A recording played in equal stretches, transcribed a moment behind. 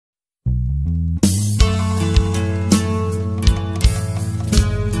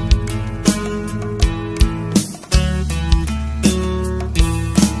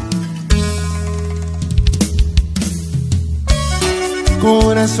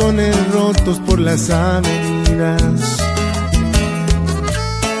corazones rotos por las avenidas,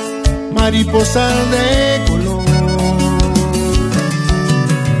 mariposas de color,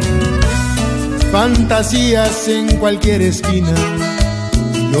 fantasías en cualquier esquina,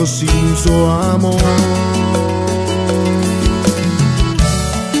 yo sin su amor.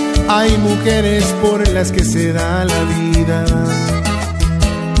 Hay mujeres por las que se da la vida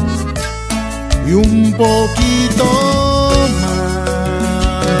y un poquito más.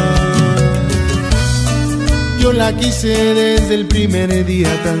 Yo la quise desde el primer día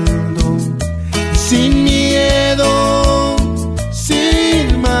tanto, sin miedo,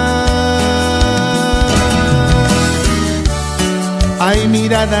 sin más. Hay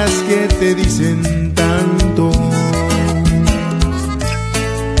miradas que te dicen tanto,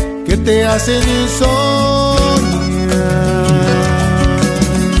 que te hacen soñar,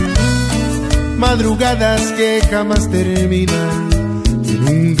 madrugadas que jamás terminan, que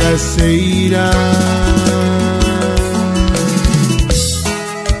nunca se irán.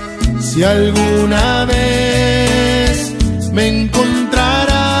 Si alguna vez me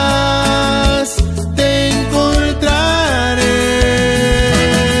encontrarás, te encontraré.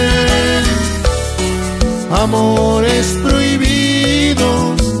 Amores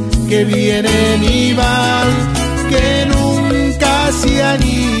prohibidos que vienen y van, que nunca se han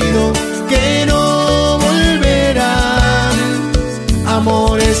ido, que no volverán.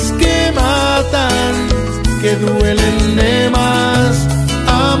 Amores que matan, que duelen de más.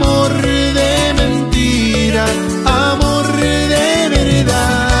 Amor de mentira, amor de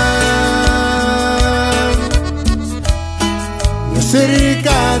verdad. Y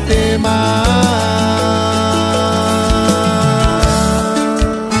acércate más.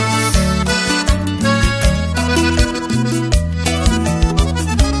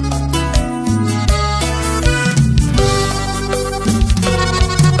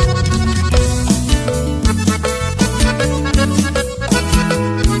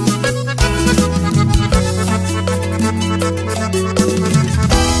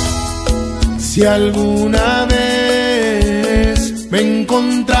 Si alguna vez me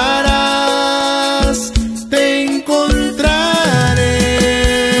encontrarás, te encontraré.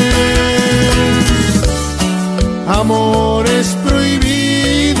 Amores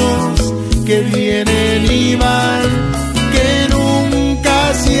prohibidos que vienen y van, que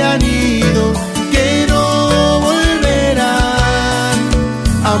nunca se han ido, que no volverán.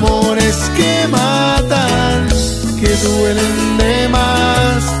 Amores que matan, que duelen de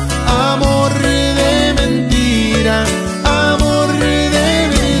más. Amor de mentira, amor de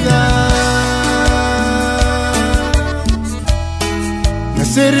verdad. Y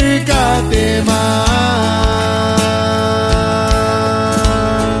acércate más.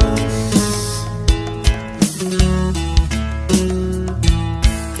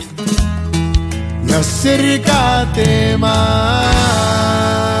 Y acércate más.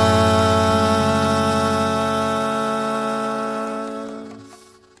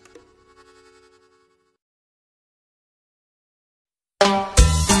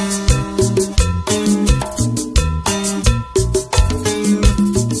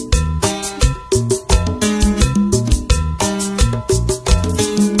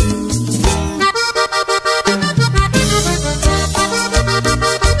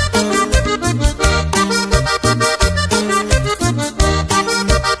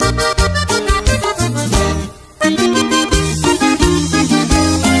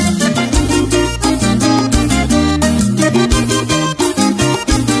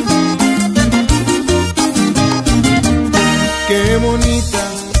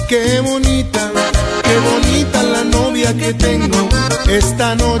 Que tengo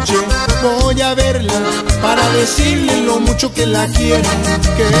esta noche, voy a verla para decirle lo mucho que la quiero.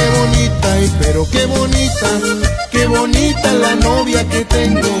 Qué bonita, y pero qué bonita la novia que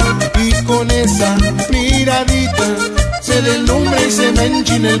tengo. Y con esa miradita se deslumbra y se me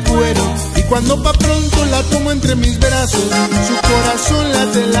enchina el cuero. Y cuando pa' pronto la tomo entre mis brazos, su corazón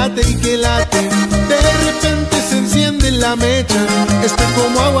late, late y que late. De repente se enciende la mecha, está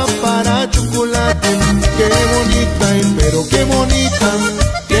como agua para chocolate. Qué bonita, y pero qué bonita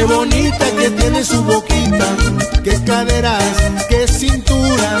que tiene su boquita. Qué caderas, qué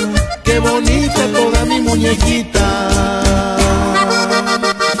cintura, qué bonita toda mi muñequita.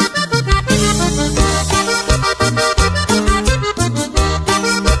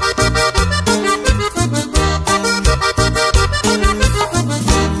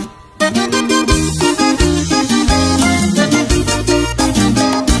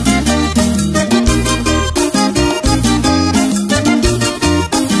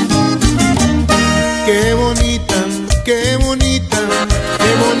 Qué bonita, qué bonita,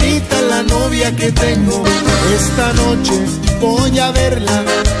 qué bonita novia que tengo. Esta noche voy a verla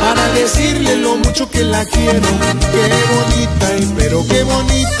para decirle lo mucho que la quiero. Qué bonita, y pero qué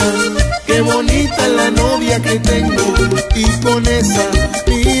bonita la novia que tengo. Y con esa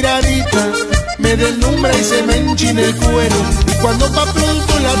miradita me deslumbra y se me enchina el cuero. Y cuando pa'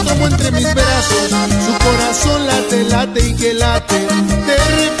 pronto la tomo entre mis brazos, su corazón late, late y que late. De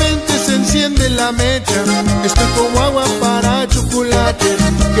repente se enciende la mecha, estoy como agua para chocolate.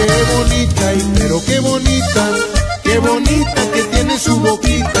 Qué bonita, y pero qué bonita que tiene su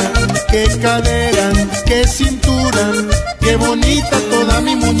boquita. Qué cadera, qué cintura, qué bonita toda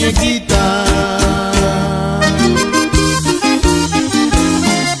mi muñequita.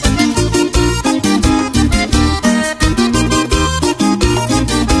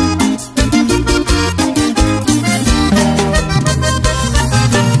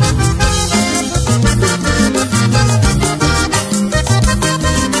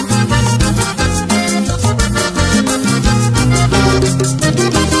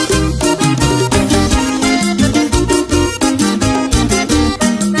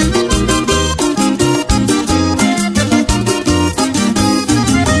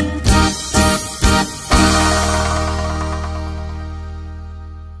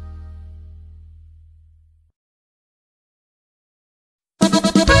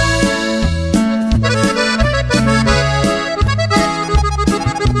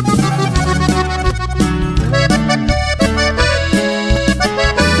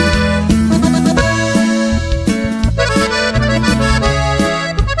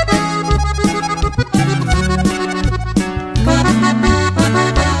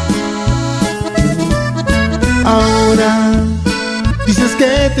 Ahora dices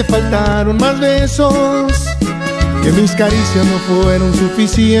que te faltaron más besos, que mis caricias no fueron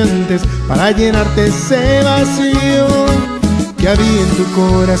suficientes para llenarte ese vacío que había en tu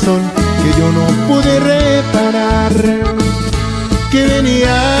corazón, que yo no pude reparar, que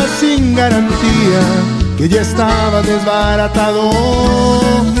venía sin garantía, que ya estaba desbaratado.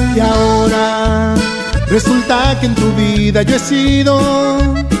 Y ahora resulta que en tu vida yo he sido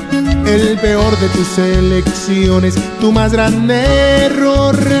el peor de tus elecciones, tu más grande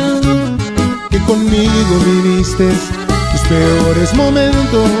error, que conmigo viviste tus peores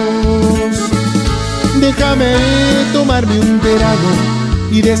momentos. Déjame tomarme un trago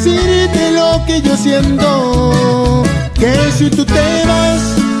y decirte lo que yo siento, que si tú te vas,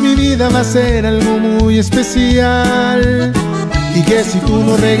 mi vida va a ser algo muy especial, y que si tú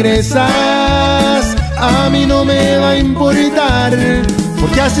no regresas, a mí no me va a importar,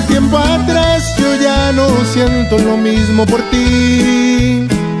 porque hace tiempo atrás yo ya no siento lo mismo por ti.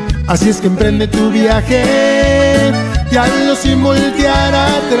 Así es que emprende tu viaje y hazlo sin voltear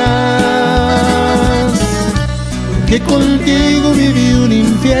atrás, que contigo viví un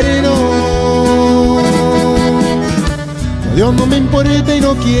infierno. Dios, no me importa y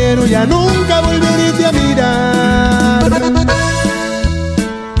no quiero ya nunca volverte a mirar.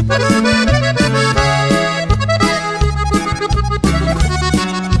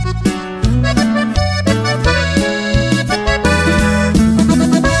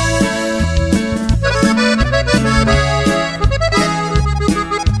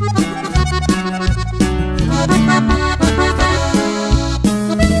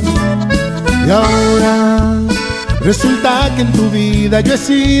 Y ahora resulta que en tu vida yo he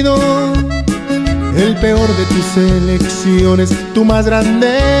sido el peor de tus elecciones, tu más grande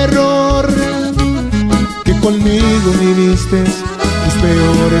error, que conmigo viviste tus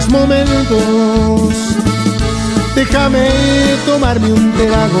peores momentos. Déjame tomarme un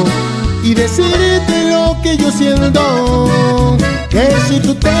trago y decirte lo que yo siento, que si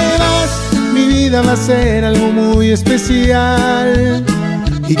tú te vas, mi vida va a ser algo muy especial,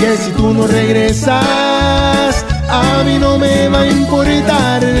 y que si tú no regresas, a mí no me va a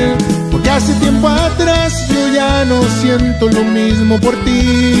importar, porque hace tiempo atrás yo ya no siento lo mismo por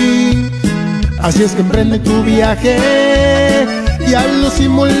ti. Así es que emprende tu viaje y hazlo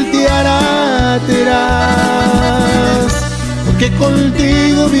sin voltear atrás, porque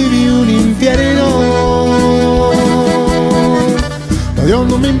contigo viví un infierno. Dios,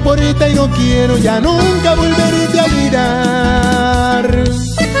 no me importa y no quiero ya nunca volverte a mirar.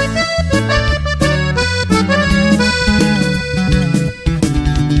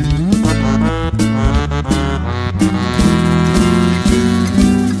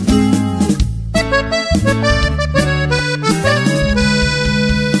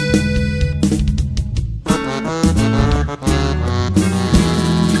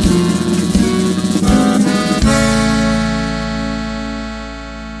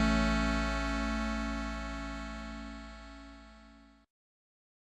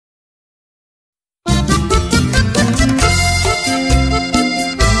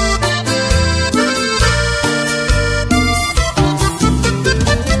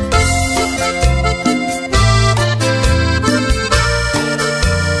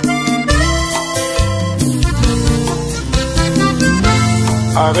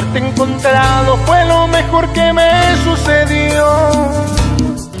 Haberte encontrado fue lo mejor que me sucedió.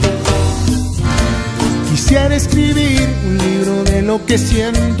 Quisiera escribir un libro de lo que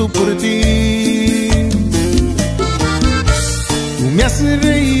siento por ti. Tú me haces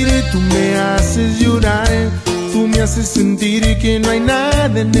reír, tú me haces llorar, tú me haces sentir que no hay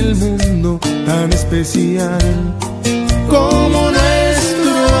nada en el mundo tan especial como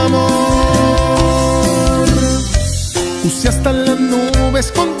nuestro amor. Puse hasta las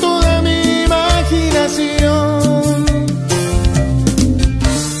nubes con toda mi imaginación.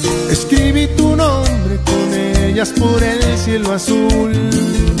 Escribí tu nombre con ellas por el cielo azul.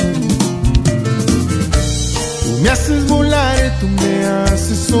 Tú me haces volar, tú me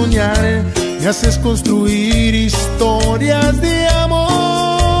haces soñar, me haces construir historias de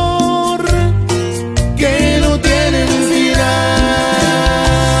amor que no tienen final.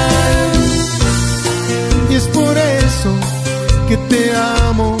 Y es por eso que te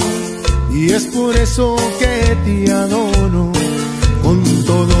amo, y es por eso que te adoro con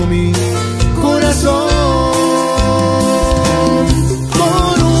todo mi corazón.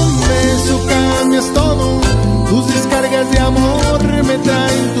 Con un beso cambias todo, tus descargas de amor me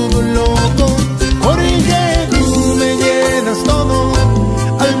traen todo loco, porque tú me llenas todo,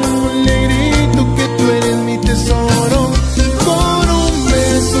 al mundo le grito que tú eres mi tesoro. Con un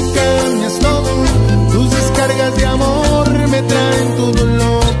beso cambias todo, tus descargas de amor me traen todo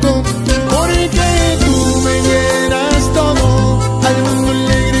loco, porque tú me llenas todo, al mundo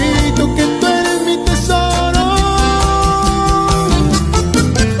le grito que tú eres mi tesoro.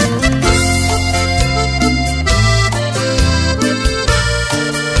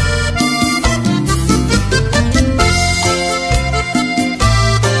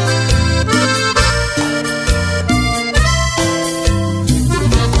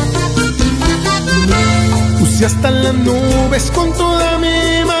 Puse hasta las nubes con toda mi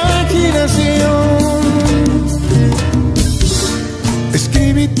imaginación.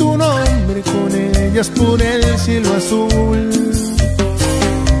 Escribí tu nombre con ellas por el cielo azul.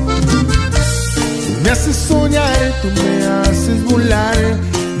 Tú me haces soñar, tú me haces volar,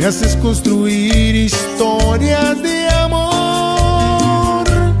 me haces construir historias de amor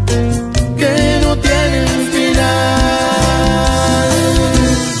que no tienen final.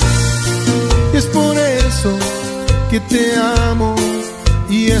 Y es por eso que te amo,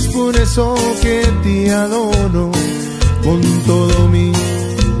 y es por eso que te adoro con todo mi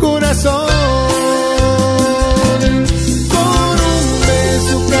corazón. Con un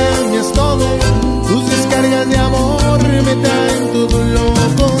beso cambias todo, tus descargas de amor me traen todo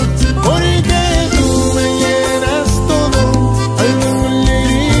loco, porque tú me llenas todo, al mundo le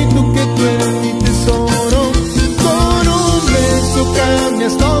grito que tú eres mi tesoro. Con un beso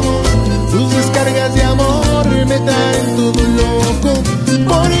cambias todo, tus descargas de amor me traen todo loco,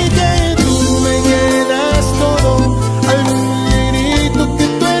 porque tú me llenas todo, al mundo le grito que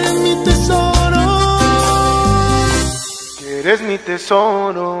tú eres mi tesoro, que eres mi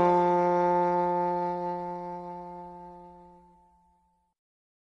tesoro.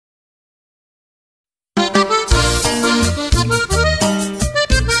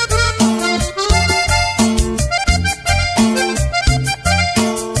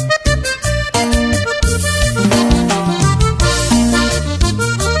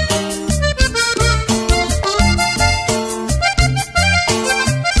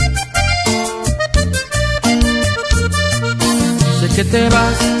 Que te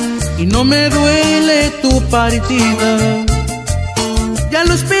vas y no me duele tu partida. Ya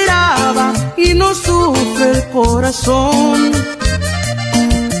lo esperaba y no sufre el corazón.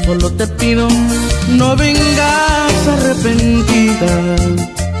 Solo te pido no vengas arrepentida.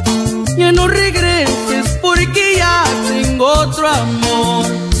 Ya no regreses porque ya tengo otro amor.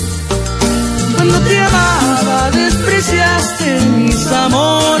 Cuando te amaba despreciaste mis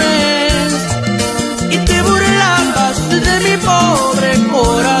amores y te burlabas de mi pobre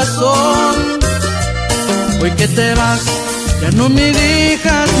corazón. Hoy que te vas, ya no me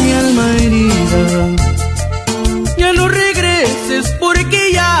dejas mi alma herida. Ya no regreses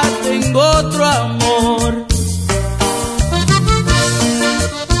porque ya tengo otro amor.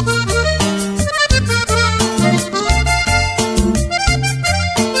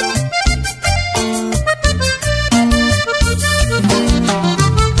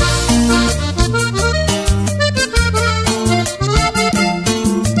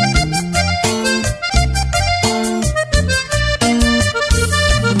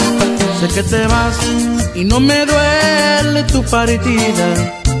 Que te vas y no me duele tu partida.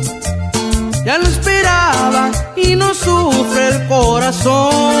 Ya lo esperaba y no sufre el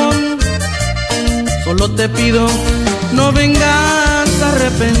corazón. Solo te pido no vengas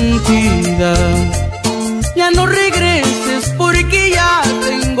arrepentida. Ya no regreses porque ya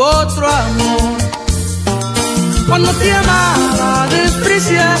tengo otro amor. Cuando te amaba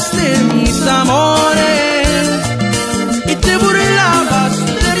despreciaste mis amores y te burlabas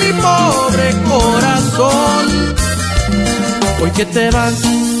de mi pobre corazón. Hoy que te vas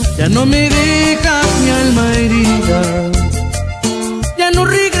ya no me dejas mi alma herida. Ya no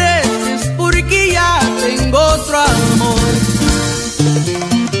regreses porque ya tengo otro amor.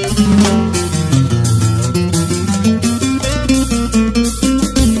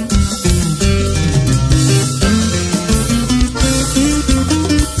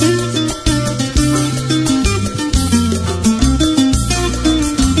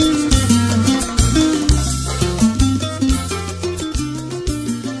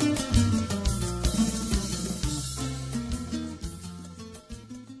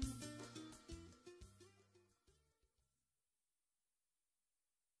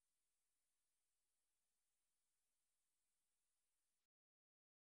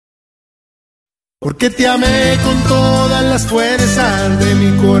 Porque te amé con todas las fuerzas de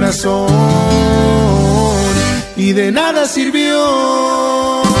mi corazón y de nada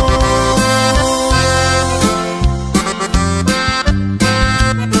sirvió.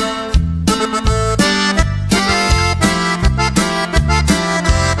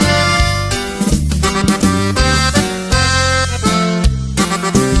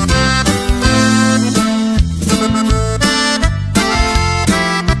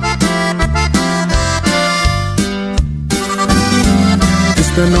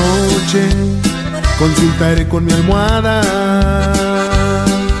 Esta noche consultaré con mi almohada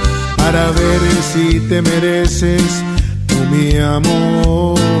para ver si te mereces tú mi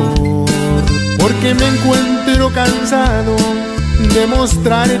amor. Porque me encuentro cansado de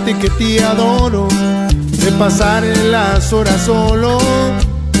mostrarte que te adoro, de pasar las horas solo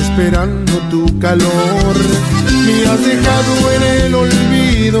esperando tu calor. Me has dejado en el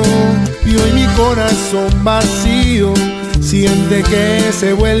olvido y hoy mi corazón vacío siente que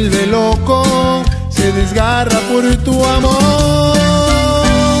se vuelve loco, se desgarra por tu amor.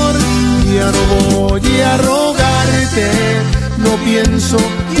 Ya no voy a rogarte, no pienso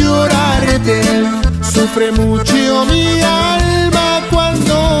llorarte. Sufre mucho mi alma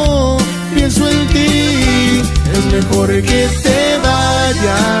cuando pienso en ti. Es mejor que te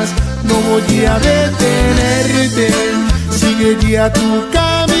vayas, no voy a detenerte. Sigue ya tu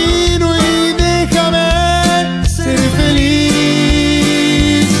camino y déjame ser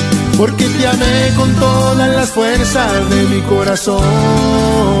feliz. Porque te amé con todas las fuerzas de mi corazón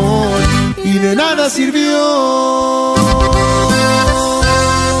y de nada sirvió.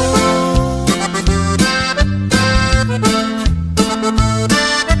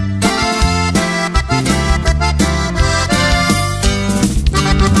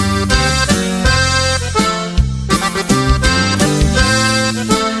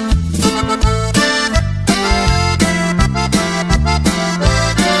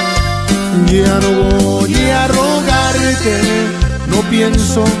 Ya no voy a rogarte, no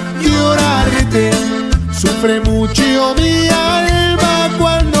pienso llorarte. Sufre mucho mi alma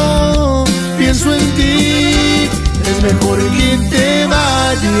cuando pienso en ti. Es mejor que te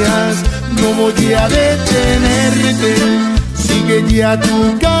vayas, no voy a detenerte. Sigue ya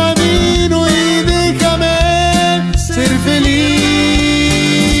tu camino y déjame ser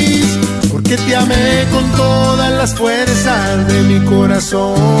feliz. Porque te amé con todas las fuerzas de mi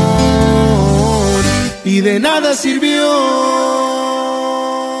corazón y de nada sirvió.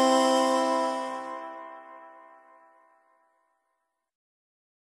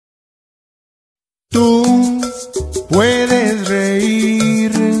 Tú puedes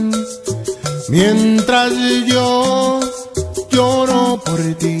reír mientras yo lloro por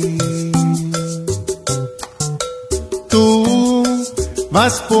ti. Tú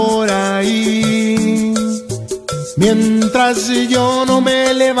vas por ahí mientras yo no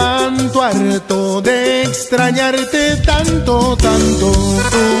me levanto harto de extrañarte tanto, tanto.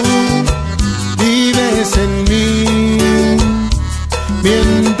 Tú vives en mí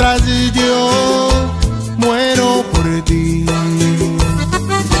mientras yo muero por ti.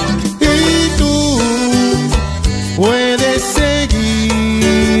 Y tú puedes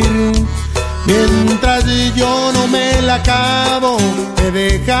seguir mientras yo no me la acabo. Me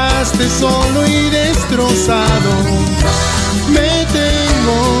dejaste solo y destrozado. Me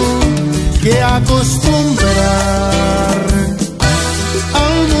tengo que acostumbrar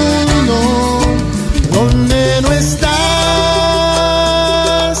al mundo donde no estás.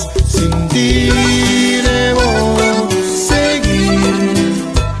 Sin ti debo seguir,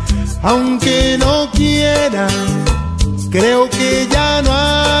 aunque no quiera Creo que ya no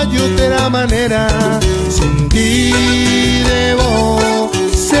hay otra manera. Sin ti debo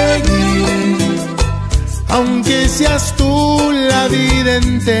seguir, aunque seas tú la vida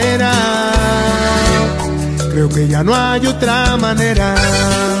entera. Creo que ya no hay otra manera.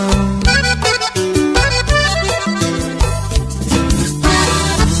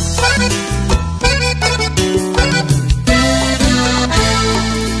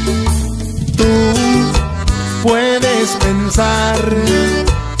 Puedes pensar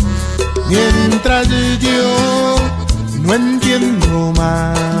mientras yo no entiendo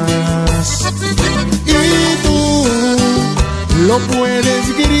más, y tú lo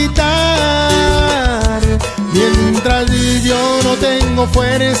puedes gritar mientras yo no tengo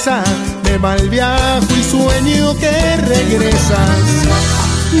fuerza. Me va el viaje y sueño que regresas.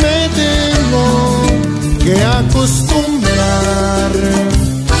 Me tengo que acostumbrar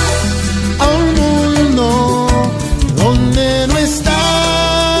a un mundo donde no estás.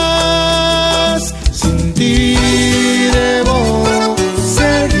 Sin ti debo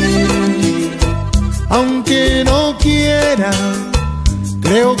seguir, aunque no quiera.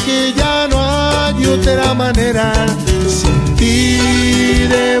 Creo que ya no hay otra manera. Sin ti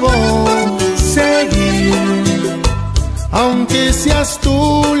debo seguir, aunque seas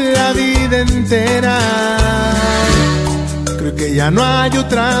tú la vida entera. Creo que ya no hay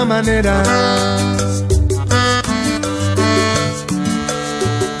otra manera.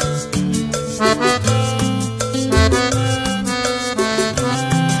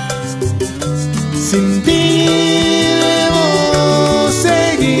 Sin ti debo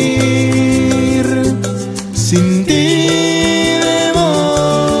seguir, sin ti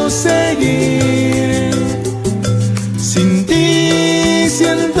debo seguir, sin ti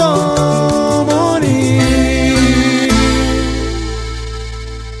siento morir.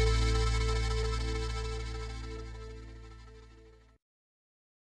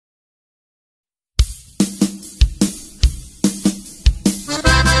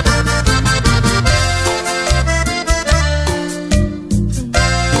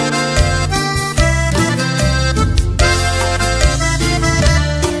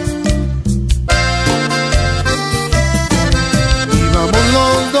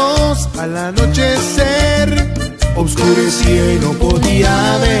 Al anochecer oscurecía y no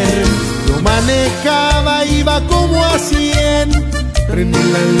podía ver. Yo manejaba, iba como a 100. Prendí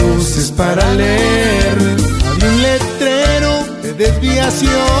las luces para leer. Había un letrero de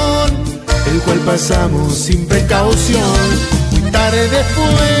desviación, el cual pasamos sin precaución. Muy tarde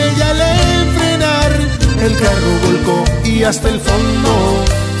fue y al enfrenar el carro volcó y hasta el fondo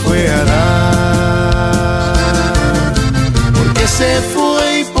fue a dar. Porque se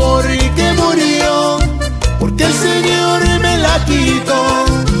fue y porque murió, porque el Señor me la quitó.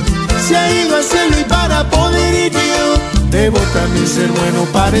 Se ha ido al cielo y para poder ir yo debo también ser bueno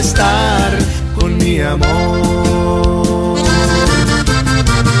para estar con mi amor.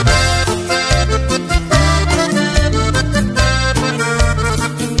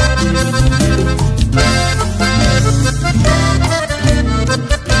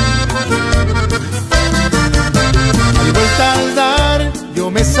 Al vuelta al dar yo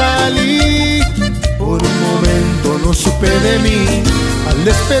me salí, por un momento no supe de mí. Al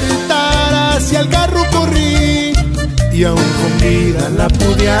despertar hacia el carro corrí y aún con vida la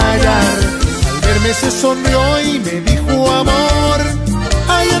pude hallar. Al verme se sonrió y me dijo: amor,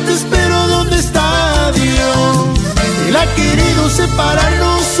 allá te espero donde está Dios. Él ha querido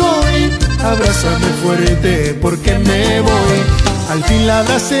separarnos hoy. Abrázame fuerte porque me voy. Al fin la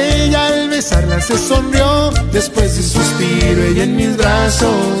abracé y al besarla se sonrió. Después de un suspiro ella en mis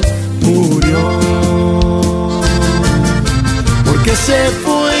brazos murió. Porque se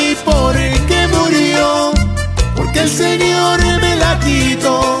fue y porque murió, porque el Señor me la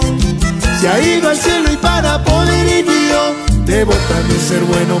quitó. Se ha ido al cielo y para poder ir yo debo también ser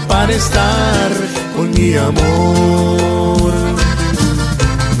bueno para estar con mi amor.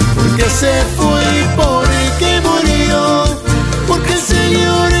 Porque se fue y porque murió, porque el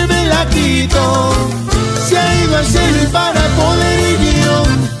Señor me la quitó. Se ha ido al cielo y para poder ir yo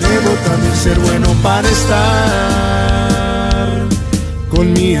debo también ser bueno para estar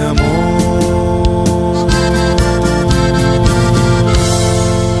con mi amor.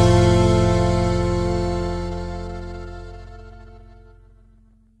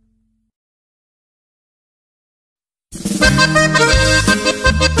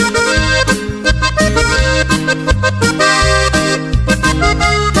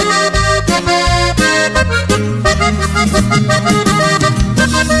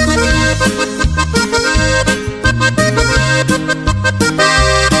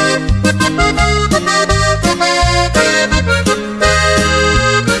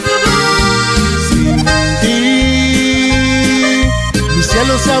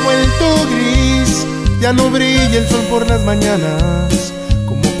 Ya no brilla el sol por las mañanas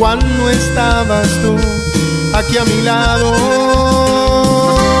como cuando estabas tú aquí a mi lado.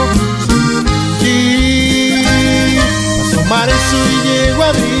 Y pasó marzo y llegó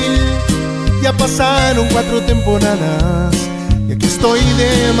abril, ya pasaron 4 temporadas y aquí estoy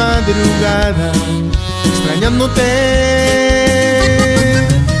de madrugada extrañándote.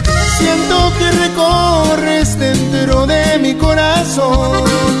 Siento que recorres dentro de mi corazón,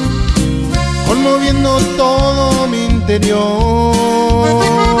 conmoviendo todo mi interior.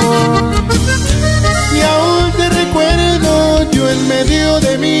 Y aún te recuerdo yo en medio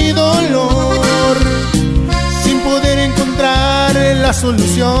de mi dolor, sin poder encontrar la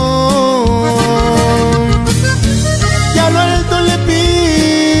solución. Y a lo alto le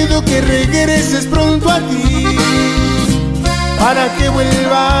pido que regreses pronto aquí, para que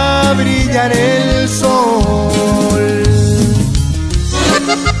vuelva a brillar el sol.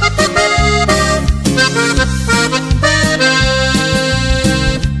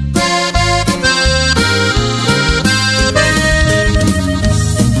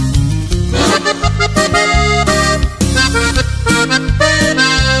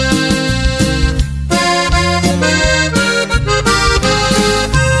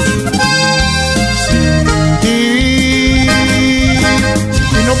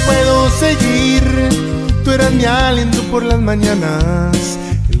 Tú eras mi aliento por las mañanas,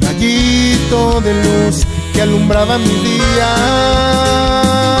 el rayito de luz que alumbraba mis días.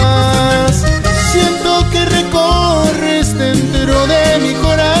 Siento que recorres dentro de mi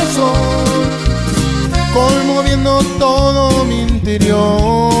corazón, conmoviendo todo mi interior.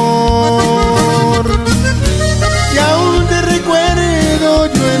 Y aún te recuerdo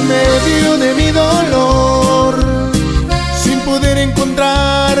yo en medio de mi dolor, sin poder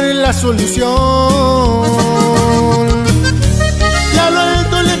encontrar la solución. Y a lo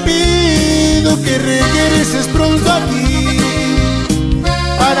alto le pido que regreses pronto aquí,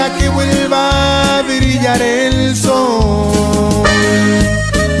 para que vuelva a brillar el sol,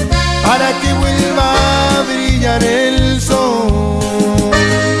 para que vuelva a brillar el sol,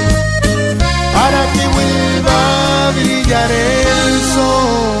 para que vuelva a brillar el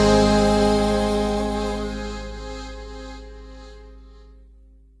sol.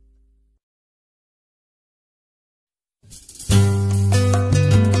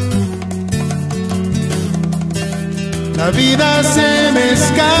 La vida se me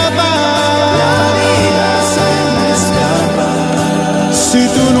escapa, la vida se me escapa, si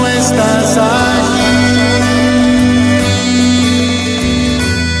tú no estás aquí.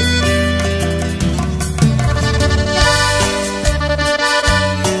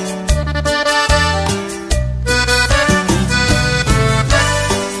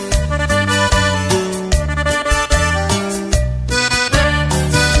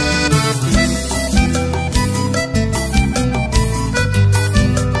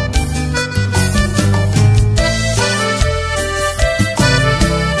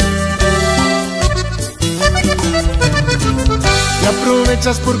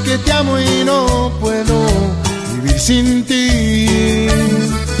 Aprovechas porque te amo y no puedo vivir sin ti.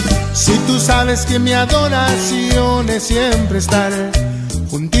 Si tú sabes que mi adoración es siempre estar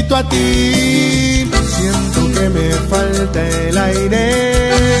juntito a ti. Siento que me falta el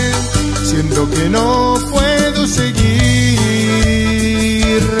aire, siento que no puedo seguir.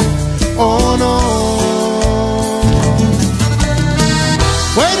 Oh no.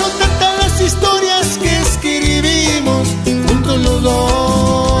 Fueron tantas las historias que escribimos los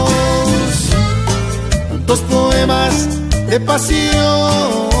dos, tantos poemas de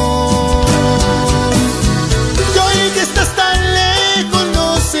pasión. Y hoy que estás tan lejos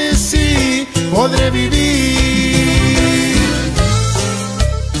no sé si podré vivir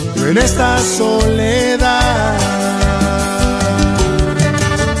yo en esta soledad.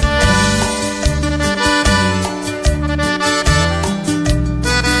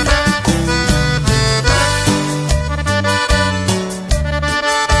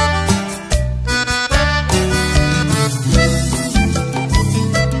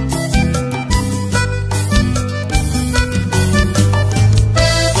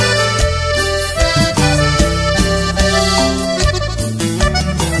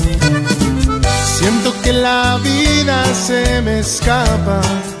 La vida se me escapa,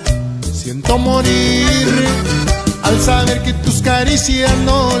 siento morir al saber que tus caricias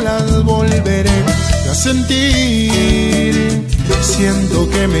no las volveré a sentir. Siento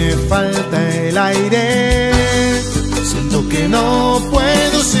que me falta el aire, siento que no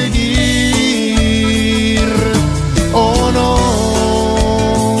puedo seguir. Oh no.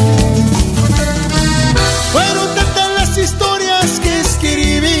 Fueron tantas las historias que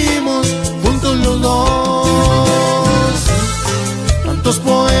escribimos juntos los dos,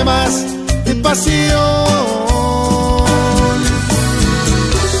 poemas de pasión.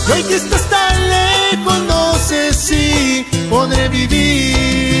 Y hoy que estás tan lejos, no sé si podré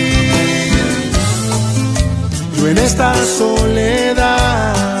vivir yo en esta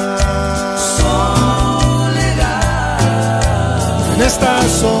soledad. En esta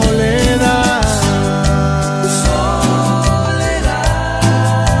soledad.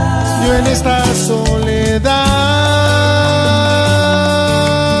 Yo en esta soledad.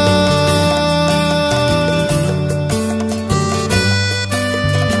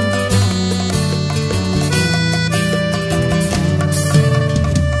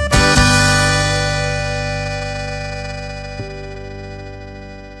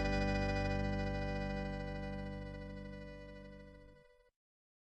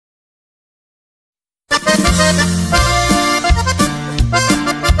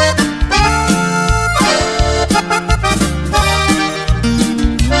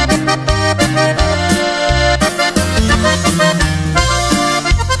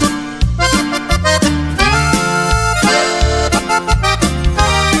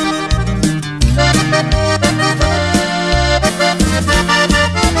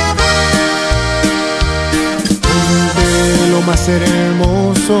 Más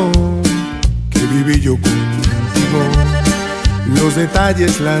hermoso que viví yo contigo, los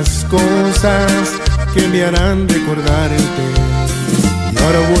detalles, las cosas que me harán recordarte. Y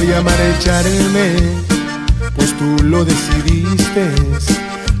ahora voy a marcharme, pues tú lo decidiste.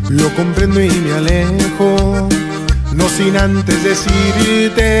 Lo comprendo y me alejo, no sin antes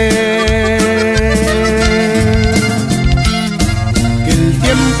decirte que el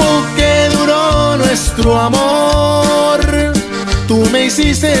tiempo que duró nuestro amor, tú me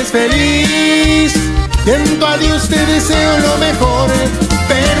hiciste feliz, y en tu adiós te deseo lo mejor.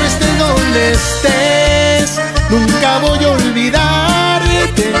 Pero estés donde estés, nunca voy a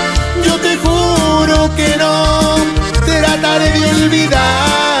olvidarte. Yo te juro que no trataré de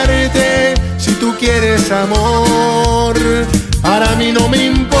olvidarte. Si tú quieres amor, para mí no me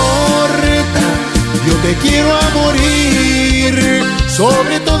importa. Yo te quiero a morir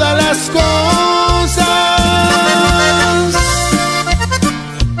sobre todas las cosas.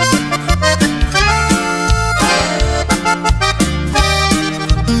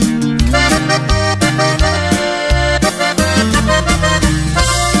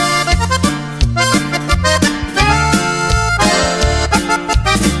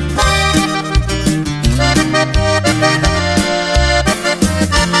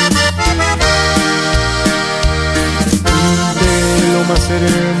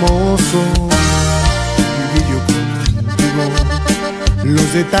 Hermoso, viví yo contigo, los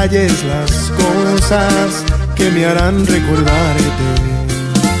detalles, las cosas que me harán recordarte.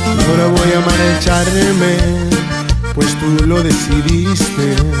 Ahora voy a marcharme, pues tú lo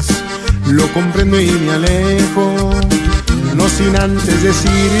decidiste. Lo comprendo y me alejo, no sin antes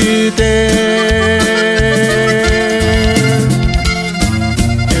decirte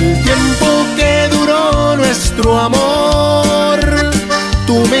el tiempo que duró nuestro amor,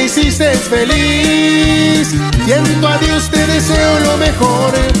 tú me hiciste feliz, y en tu adiós te deseo lo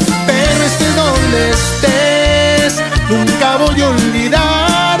mejor. Pero estés donde estés, nunca voy a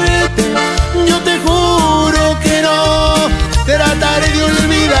olvidarte. Yo te juro que no trataré de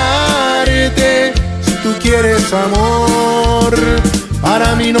olvidarte. Si tú quieres amor,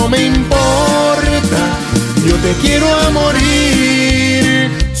 para mí no me importa. Yo te quiero a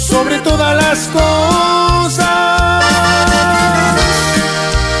morir sobre todas las cosas.